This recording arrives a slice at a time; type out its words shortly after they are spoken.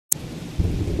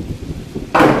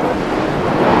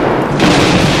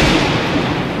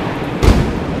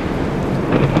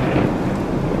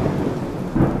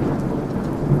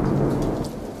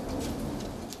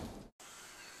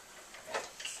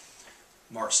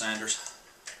Mark Sanders,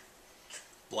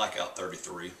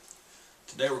 Blackout33.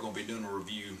 Today we're going to be doing a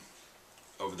review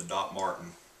over the Doc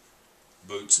Marten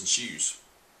boots and shoes.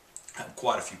 I have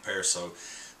quite a few pairs, so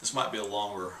this might be a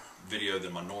longer video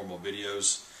than my normal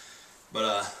videos, but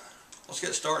let's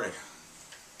get started.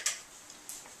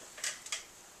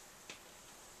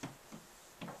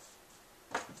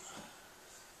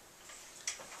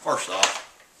 First off,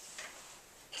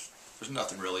 there's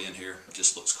nothing really in here, it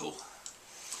just looks cool.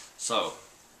 So,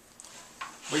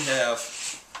 we have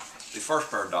the first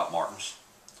pair of Doc Martens,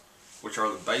 which are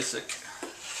the basic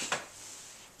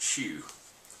shoe.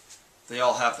 They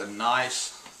all have the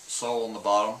nice sole on the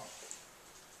bottom,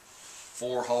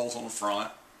 4 holes on the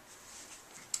front,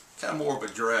 kind of more of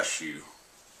a dress shoe.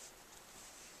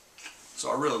 So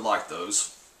I really like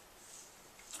those.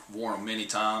 I've worn them many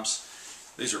times.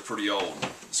 These are pretty old.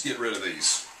 Let's get rid of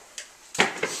these.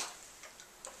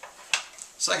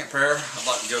 Second pair I'd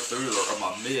like to go through are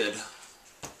my mid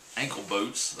ankle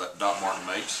boots that Doc Marten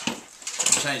makes.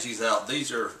 Change these out.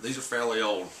 These are fairly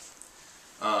old.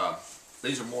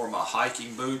 These are more of my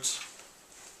hiking boots.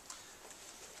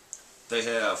 They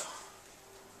have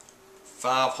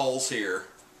 5 holes here,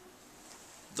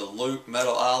 the loop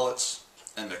metal eyelets,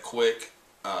 and the quick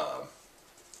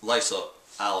lace-up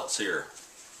eyelets here.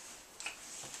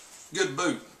 Good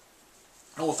boot.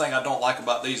 The only thing I don't like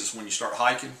about these is when you start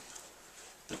hiking,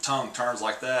 the tongue turns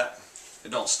like that. It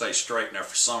don't stay straight in there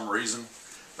for some reason.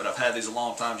 But I've had these a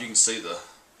long time. You can see the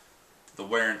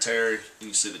wear and tear. You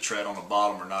can see the tread on the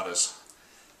bottom are not as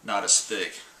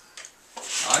thick.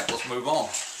 All right, let's move on.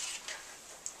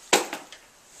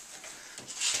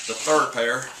 The third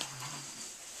pair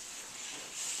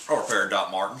are a pair of Doc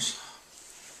Martens.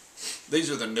 These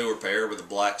are the newer pair with the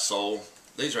black sole.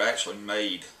 These are actually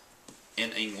made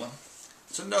in England.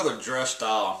 It's another dress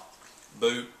style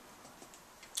boot.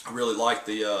 I really like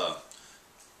the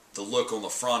look on the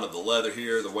front of the leather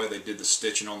here, the way they did the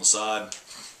stitching on the side.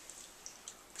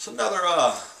 It's another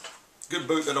good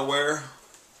boot that I wear.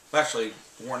 I've actually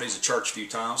worn these at church a few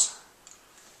times.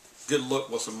 Good look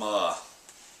with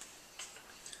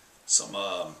some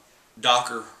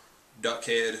Docker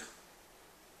duckhead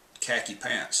khaki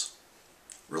pants.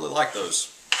 Really like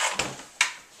those.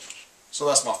 So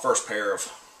that's my first pair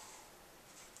of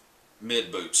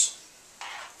mid boots.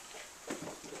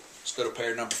 Let's go to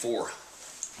pair number 4.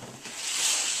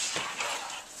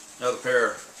 Another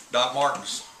pair of Doc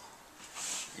Martens.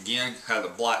 Again, have the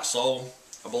black sole.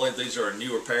 I believe these are a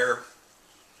newer pair.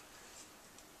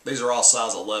 These are all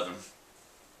size 11.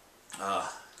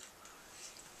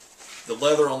 The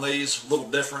leather on these a little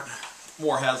different.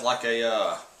 More has like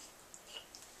a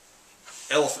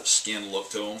elephant skin look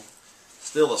to them.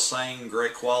 Still the same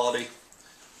great quality.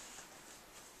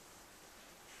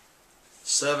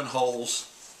 7 holes,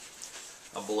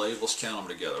 I believe. Let's count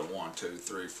them together. 1, 2,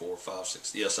 3, 4, 5,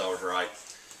 6. Yes, I was right.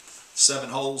 7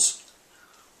 holes.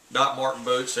 Doc Marten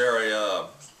boots. They're a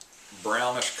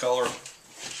brownish color.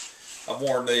 I've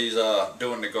worn these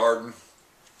doing the garden.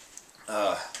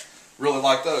 Really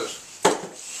like those.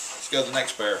 Let's go to the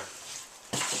next pair.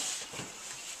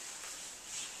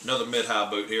 Another mid-high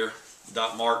boot here.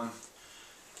 Doc Marten.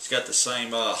 It's got the same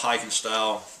hiking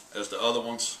style as the other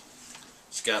ones.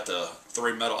 It's got the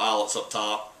 3 metal eyelets up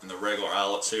top and the regular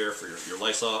eyelets here for your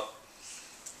lace-up.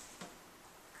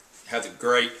 Have the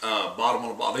great bottom on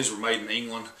the bottom. These were made in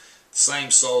England.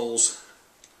 Same soles.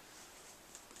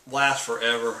 Last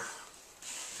forever.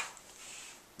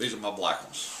 These are my black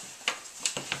ones.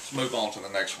 Let's move on to the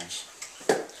next ones.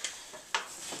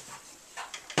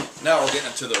 Now we're getting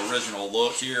into the original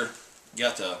look here.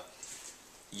 Got the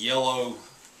yellow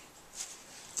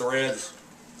threads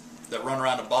that run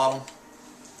around the bottom.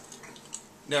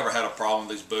 Never had a problem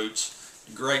with these boots.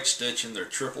 Great stitching. They're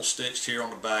triple stitched here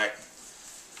on the back.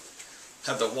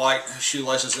 Have the white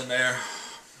shoelaces in there.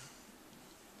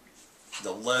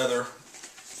 The leather.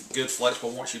 Good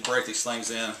flexible. Once you break these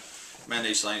things in, man,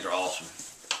 these things are awesome.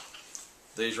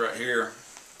 These right here,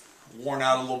 worn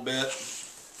out a little bit.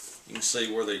 You can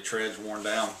see where the tread's worn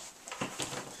down.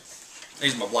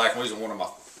 These are my black ones. These are one of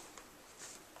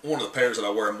the pairs that I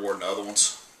wear more than the other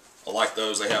ones. I like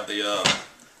those. They have the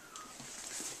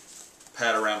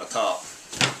pad around the top.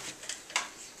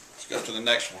 Let's go to the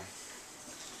next one.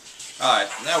 Alright,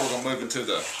 now we're going to move into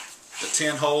the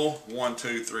 10 hole. 1,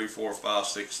 2, 3, 4, 5,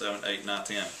 6, 7, 8, 9,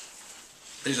 10.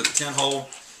 These are the 10 hole.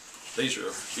 These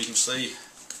are, you can see,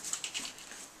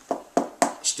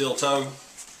 steel toe.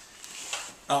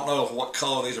 I don't know what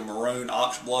color these are, maroon,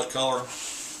 oxblood color.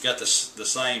 Got the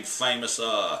same famous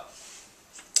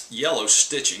yellow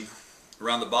stitching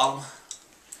around the bottom.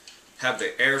 Have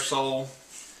the air sole.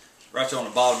 Right there on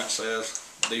the bottom it says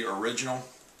the original.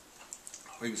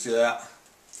 You can see that.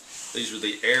 These are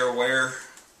the Airwear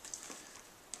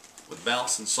with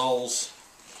bouncing soles.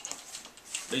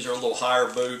 These are a little higher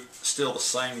boot, still the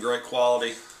same great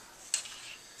quality.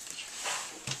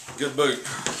 Good boot.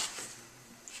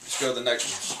 Let's go to the next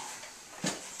ones.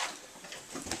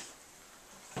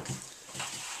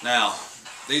 Now,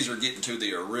 these are getting to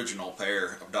the original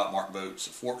pair of Doc Marten boots,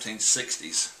 the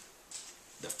 1460s.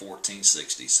 The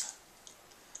 1460s.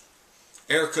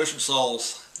 Air cushion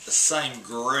soles, the same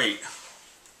great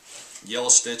yellow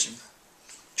stitching,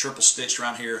 triple stitched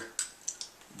around here,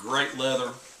 great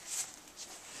leather,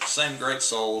 same great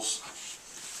soles.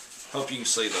 Hope you can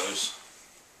see those.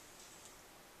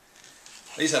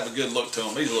 These have a good look to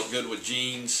them. These look good with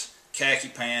jeans, khaki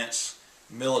pants,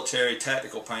 military,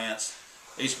 tactical pants.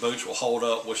 These boots will hold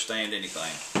up, withstand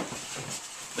anything.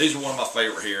 These are one of my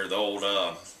favorite here, the old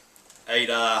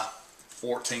 8-eye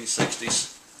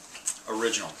 1460s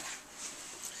original.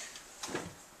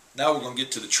 Now we're going to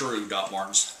get to the true Doc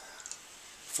Martens.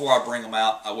 Before I bring them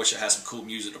out, I wish I had some cool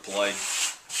music to play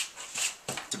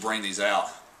to bring these out.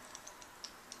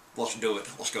 Let's do it.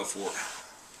 Let's go for it.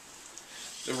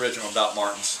 The original Doc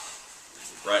Martens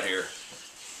right here.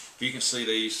 You can see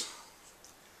these.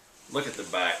 Look at the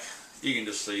back. You can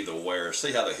just see the wear.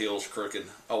 See how the heel's crooked?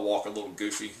 I'll walk a little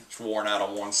goofy. It's worn out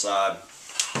on one side.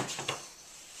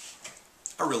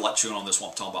 I really like chewing on this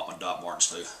one. I'm talking about my Doc Martens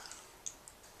too.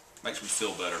 Makes me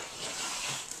feel better.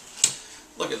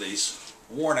 Look at these.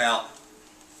 Worn out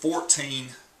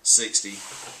 1460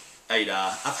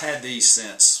 8-eye. I've had these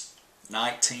since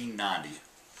 1990.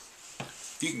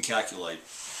 If you can calculate,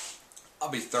 I'll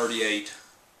be 38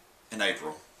 in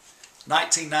April.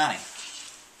 1990.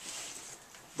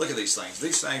 Look at these things.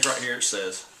 These things right here, it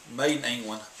says made in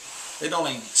England. They don't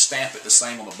even stamp it the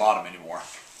same on the bottom anymore.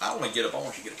 I want you to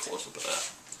get a close look at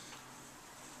that.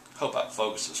 Hope I can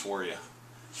focus this for you.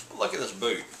 But look at this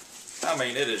boot. I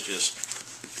mean, it is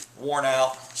just worn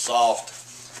out,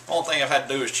 soft. The only thing I've had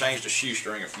to do is change the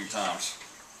shoestring a few times.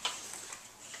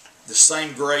 The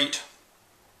same great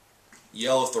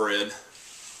yellow thread.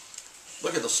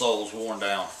 Look at the soles worn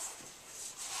down.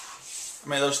 I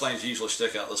mean, those things usually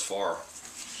stick out this far.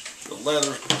 The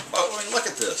leather, oh, I mean, look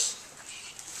at this.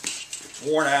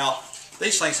 Worn out.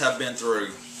 These things have been through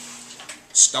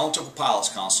Stone Temple Pilots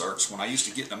concerts when I used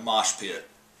to get in a mosh pit.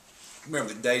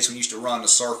 Remember the days when we used to run the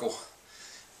circle?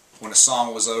 When the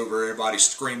song was over, everybody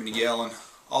screaming and yelling.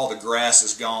 All the grass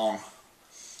is gone.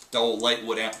 The old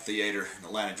Lakewood Amphitheater in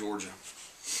Atlanta, Georgia.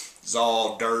 It's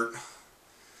all dirt.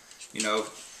 You know,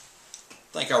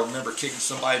 I think I remember kicking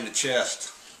somebody in the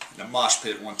chest in a mosh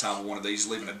pit one time with one of these,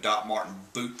 leaving a Doc Marten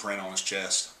boot print on his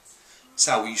chest. That's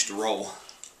how we used to roll.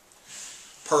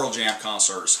 Pearl Jam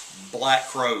concerts, Black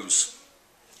Crowes,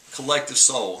 Collective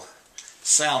Soul,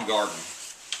 Soundgarden,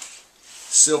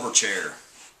 Silverchair,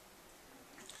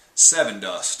 Seven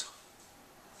Dust.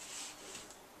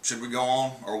 Should we go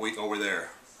on, or are we over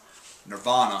there?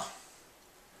 Nirvana.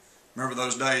 Remember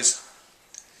those days?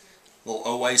 Little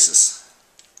Oasis.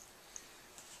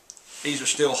 These are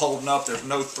still holding up. There's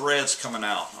no threads coming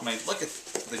out. I mean, look at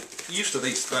the use of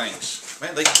these things.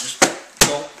 Man, they just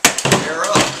don't tear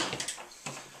up.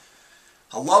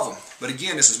 I love them. But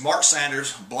again, this is Mark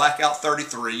Sanders, Blackout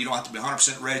 33. You don't have to be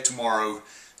 100% ready tomorrow.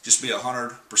 Just be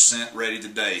 100% ready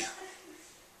today.